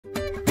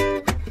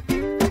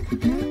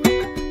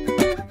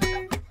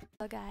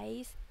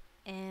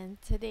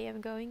and today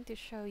I'm going to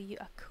show you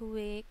a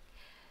quick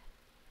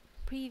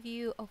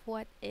preview of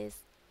what is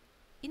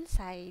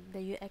inside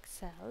the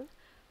Uxcel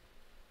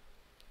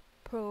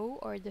Pro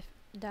or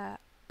the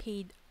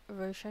paid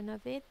version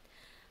of it,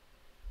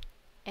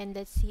 and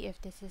let's see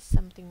if this is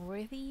something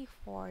worthy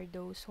for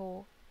those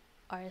who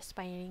are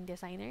aspiring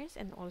designers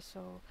and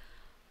also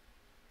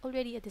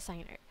already a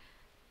designer.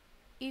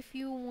 If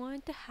you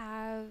want to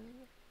have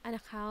an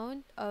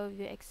account of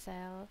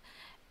Uxcel,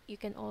 you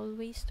can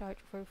always start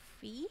for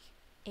free,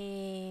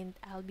 and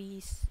I'll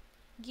be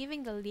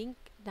giving the link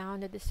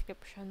down the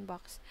description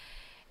box.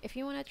 If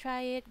you want to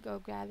try it, go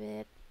grab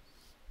it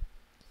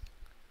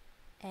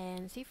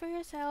and see for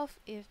yourself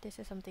if this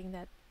is something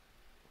that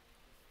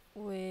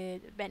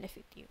would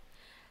benefit you.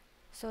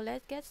 So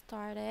let's get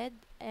started,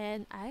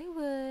 and I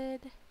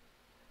would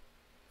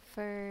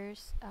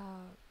first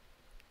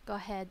go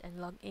ahead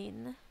and log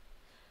in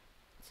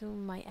to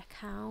my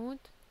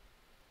account.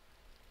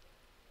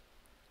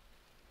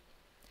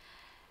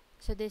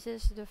 So this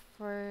is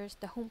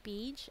the home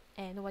page,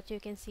 and what you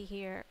can see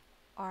here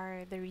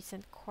are the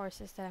recent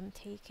courses that I'm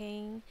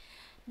taking,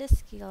 the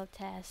skill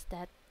tests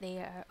that they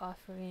are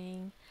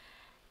offering,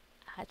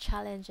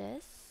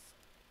 challenges,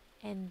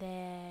 and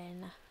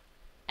then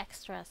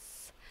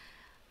extras,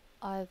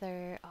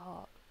 other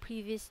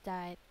previous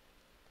that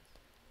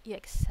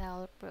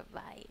Uxcel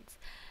provides.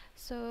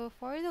 So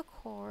for the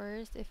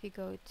course, if you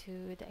go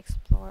to the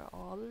Explore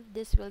All,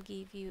 this will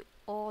give you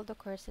all the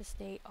courses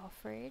they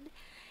offered,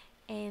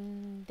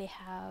 and they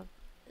have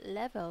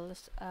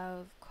levels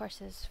of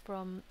courses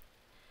from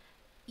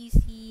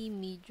easy,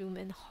 medium,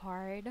 and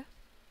hard.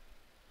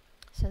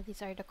 So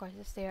these are the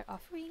courses they're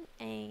offering,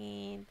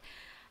 and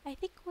I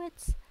think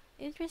what's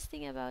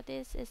interesting about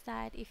this is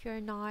that if you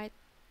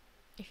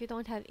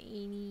don't have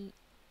any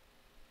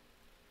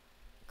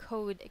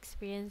code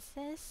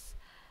experiences,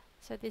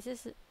 so this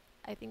is,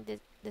 I think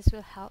this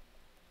will help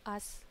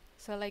us.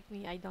 So like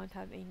me, I don't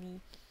have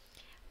any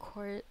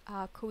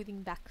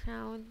coding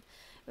background.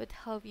 It would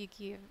help you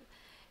give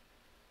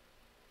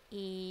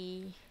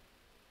a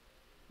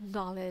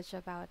knowledge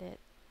about it.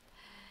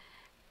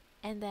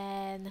 And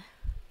then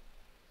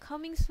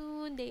coming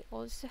soon, they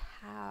also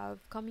have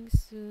coming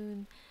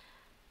soon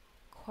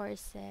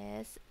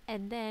courses.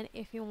 And then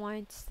if you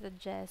want to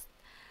suggest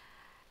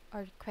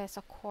or request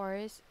a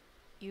course,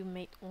 you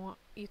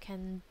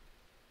can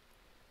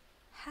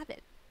have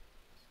it.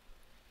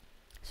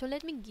 So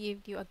let me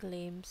give you a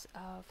glimpse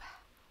of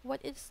what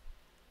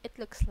it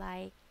looks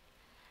like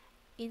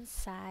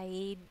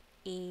inside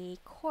a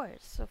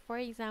course. So for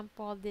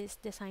example, this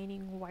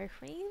designing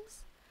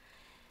wireframes,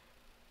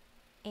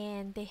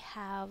 and they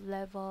have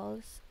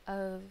levels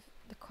of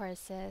the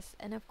courses,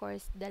 and of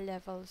course the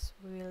levels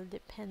will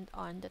depend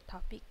on the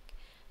topic.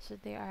 So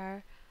there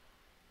are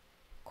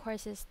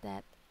courses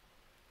that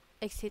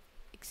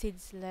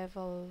exceeds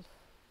level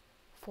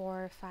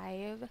 4 or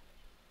 5,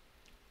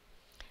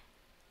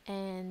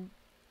 and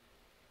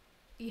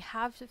you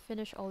have to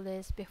finish all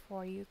this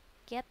before you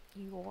get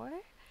your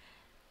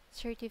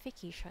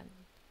certification.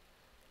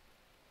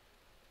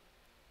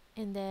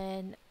 And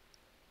then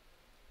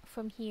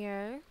from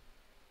here,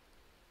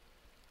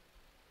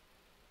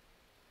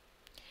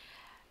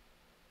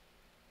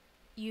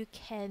 you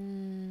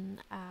can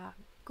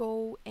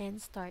go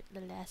and start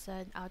the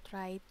lesson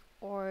outright,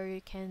 or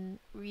you can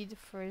read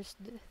first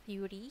the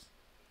theory.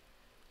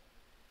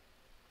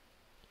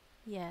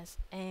 Yes,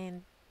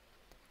 and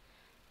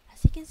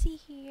as you can see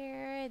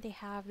here, they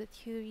have the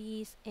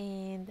theories,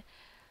 and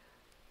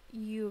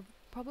you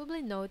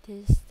probably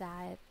noticed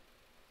that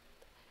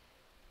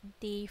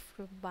they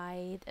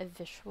provide a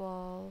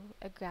visual,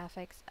 a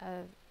graphics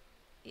of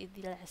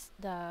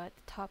the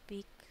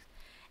topic,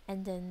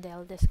 and then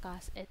they'll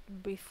discuss it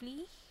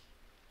briefly.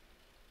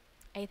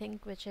 I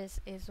think which is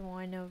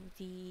one of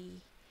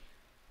the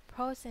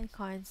pros and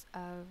cons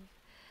of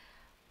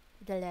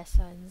the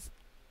lessons,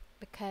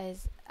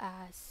 because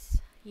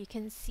as you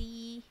can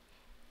see,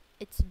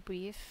 it's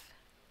brief,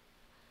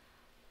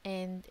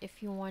 and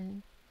if you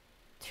want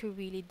to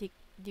really dig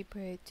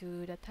deeper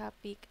to the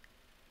topic,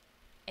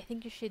 I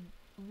think you should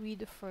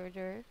read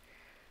further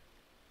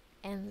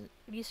and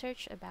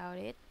research about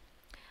it.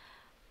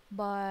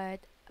 But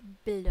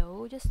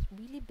below, just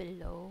really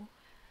below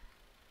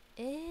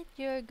it,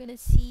 you're gonna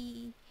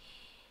see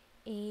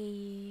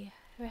a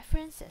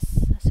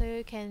references, so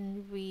you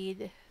can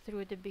read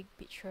through the big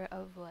picture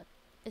of what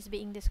is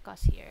being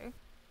discussed here.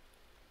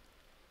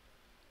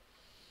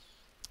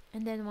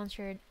 And then once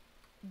you're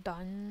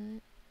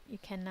done, you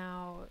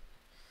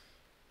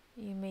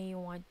may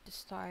want to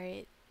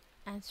start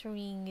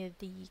answering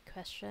the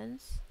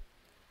questions.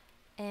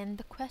 And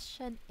the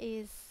question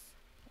is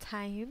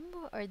time,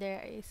 or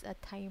there is a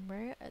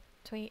timer at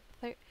 30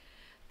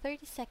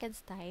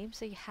 seconds time,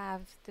 so you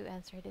have to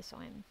answer this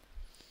one.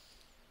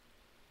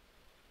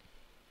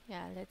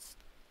 Yeah, let's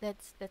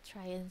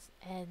try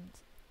and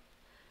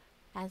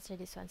answer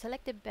this one.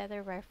 Select the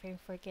better wireframe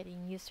for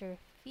getting user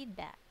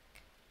feedback.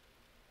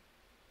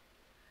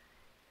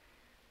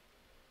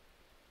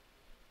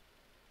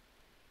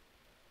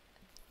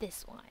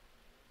 This one.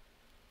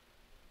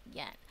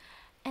 Yeah.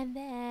 And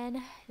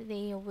then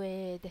they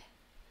would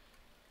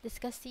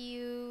discuss to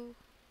you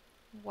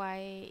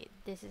why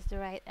this is the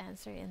right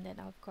answer, and then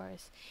of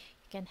course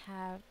you can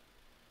have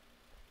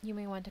you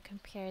may want to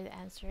compare the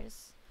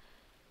answers,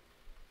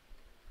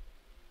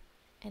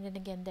 and then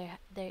again there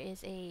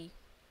is a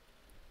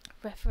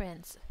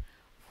reference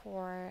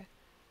for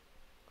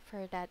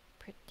that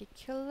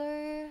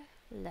particular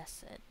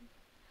lesson,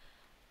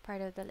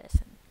 part of the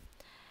lesson.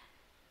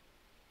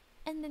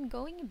 And then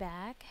going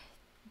back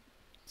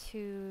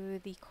to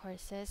the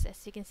courses,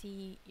 as you can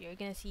see, you're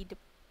gonna see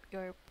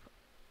your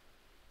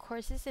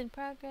courses in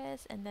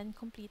progress and then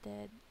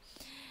completed.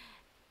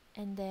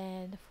 And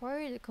then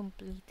for the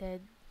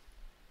completed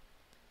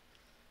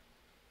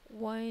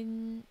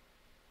one,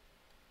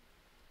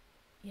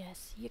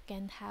 yes, you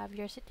can have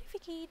your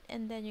certificate,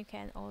 and then you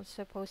can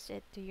also post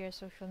it to your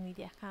social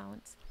media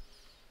accounts.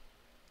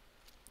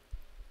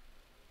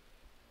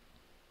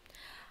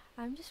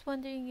 I'm just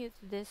wondering if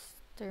this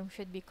term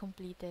should be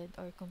completed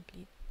or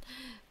complete.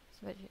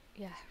 But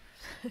yeah.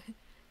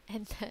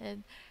 And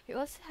then we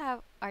also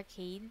have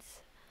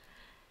arcades.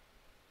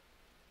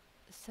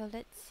 So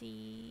let's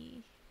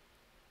see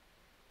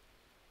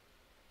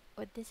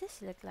what this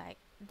is look like.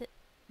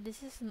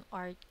 This is an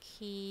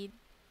arcade.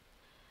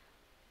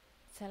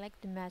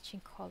 Select the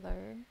matching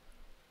color.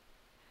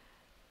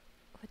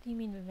 What do you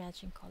mean by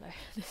matching color?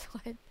 This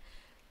one?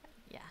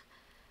 Yeah.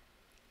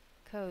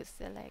 Code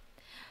select.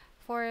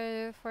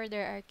 For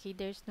their arcade,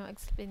 there's no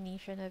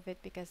explanation of it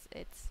because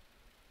it's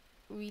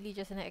really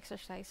just an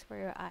exercise for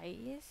your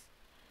eyes.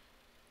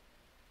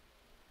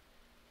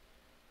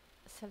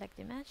 Select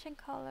the matching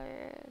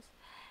colors.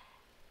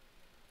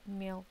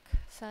 Milk.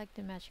 Select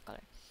the matching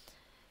color.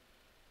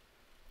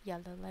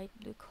 Yellow, light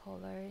blue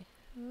color.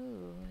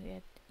 Ooh,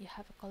 yet you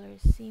have a color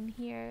scheme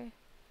here.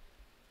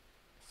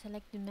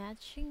 Select the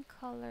matching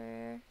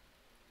color.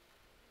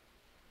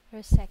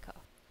 Prosecco.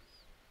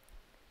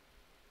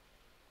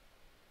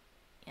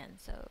 And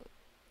so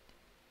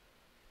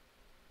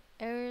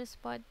error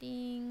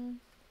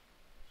spotting.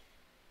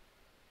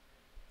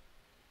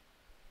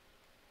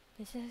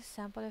 This is a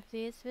sample of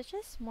this, which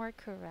is more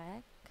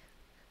correct.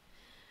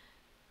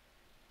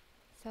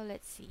 So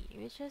let's see,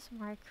 which is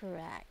more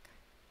correct.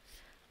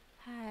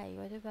 Hi,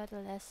 what about the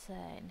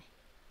lesson?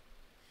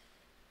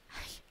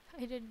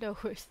 I don't know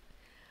what's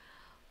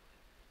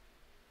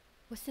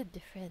the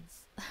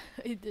difference.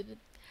 I didn't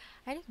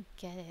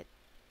get it.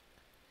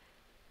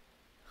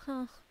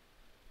 Huh,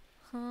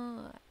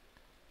 huh.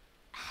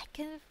 I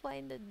can't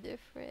find the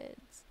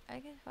difference. I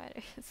can find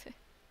it.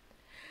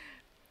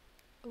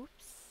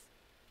 Oops.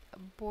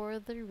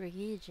 Border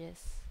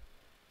rages.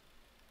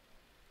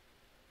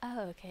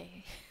 Oh,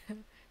 okay.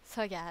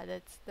 So yeah,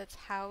 that's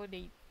how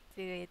they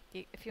did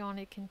it. If you want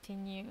to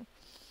continue,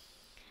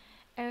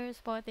 error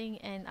spotting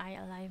and eye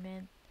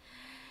alignment,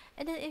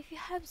 and then if you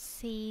have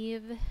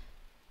save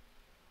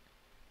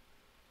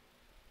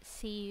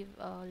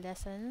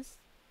lessons,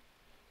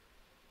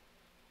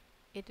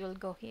 it will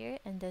go here,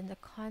 and then the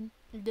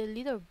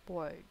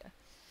leaderboard.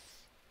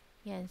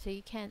 Yeah, and so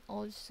you can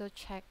also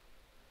check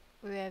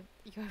with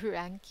your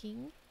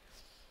ranking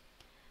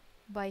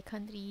by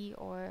country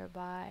or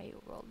by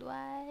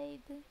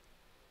worldwide.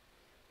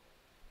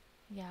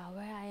 Yeah,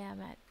 where I am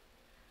at.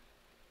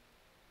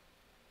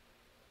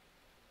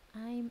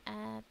 I'm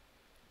at,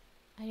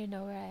 I don't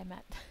know where I'm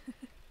at.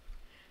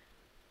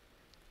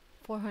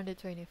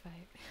 425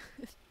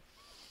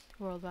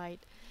 worldwide.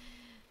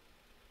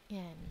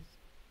 And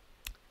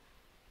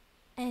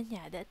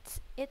yeah, that's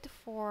it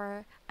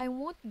for. I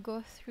won't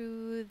go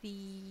through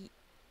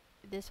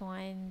this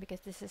one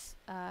because this is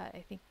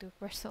I think too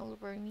personal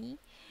for me.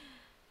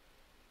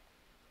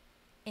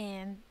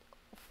 And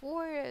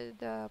for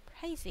the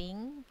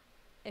pricing,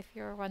 if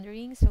you're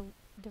wondering, so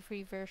the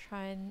free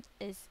version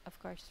is of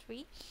course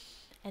free,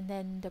 and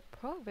then the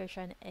pro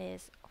version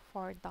is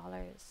 $4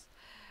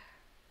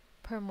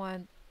 per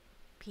month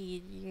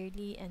paid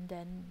yearly, and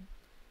then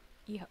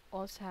you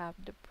also have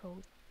the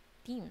pro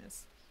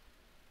themes.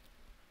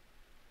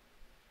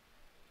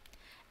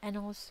 And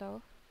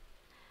also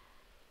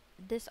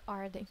these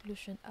are the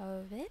inclusion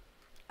of it,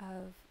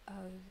 of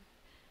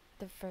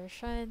the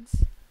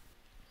versions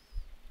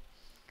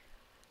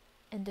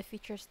and the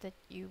features that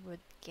you would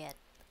get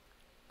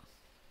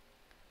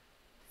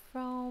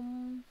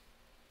from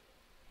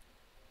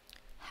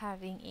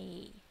having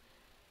a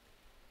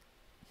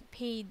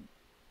paid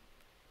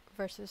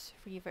versus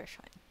free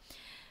version.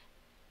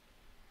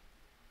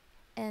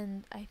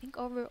 And I think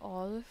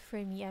overall for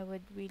me, I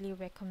would really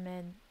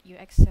recommend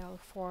Uxcel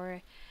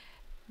for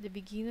the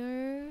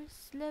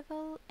beginners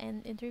level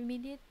and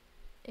intermediate.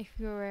 If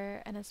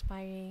you're an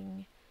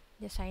aspiring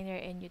designer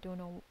and you don't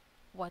know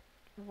what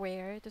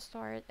where to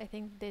start, I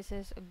think this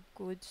is a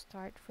good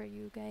start for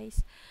you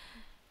guys.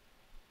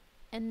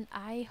 And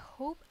I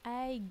hope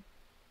I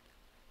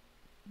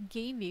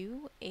gave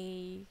you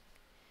a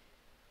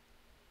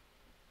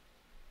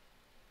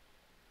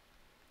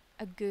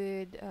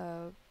good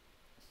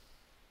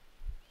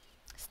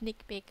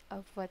sneak peek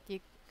of what you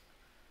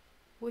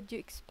would you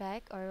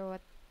expect, or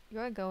what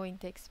you're going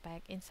to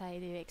expect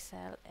inside your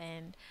Excel.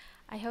 And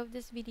I hope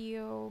this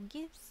video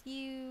gives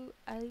you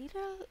a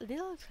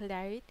little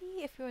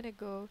clarity if you want to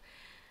go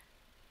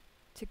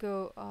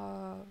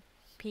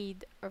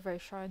paid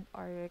version,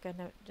 or you're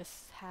gonna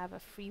just have a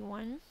free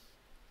one.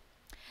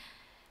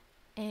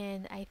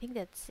 And I think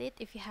that's it.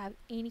 If you have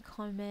any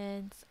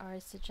comments or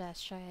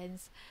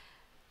suggestions,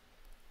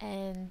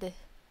 and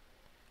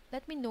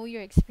let me know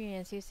your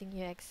experience using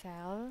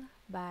Uxcel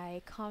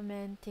by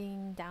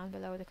commenting down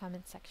below the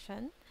comment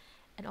section.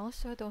 And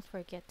also don't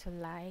forget to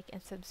like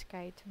and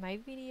subscribe to my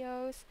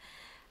videos.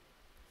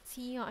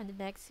 See you on the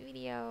next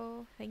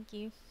video. Thank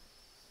you.